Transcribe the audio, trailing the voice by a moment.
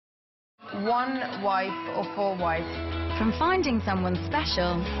one wife or four wives. From finding someone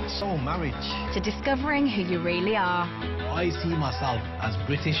special So marriage. to discovering who you really are. I see myself as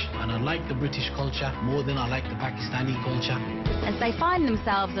British and I like the British culture more than I like the Pakistani culture. As they find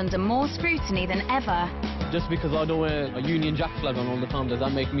themselves under more scrutiny than ever. Just because I don't wear a Union Jack flag on all the time, does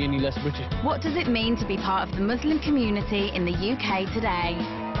that make me any less British? What does it mean to be part of the Muslim community in the UK today?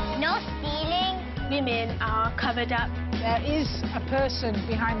 No stealing. Women are covered up. There is a person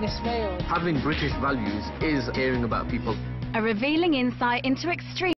behind this veil. Having British values is caring about people. A revealing insight into extreme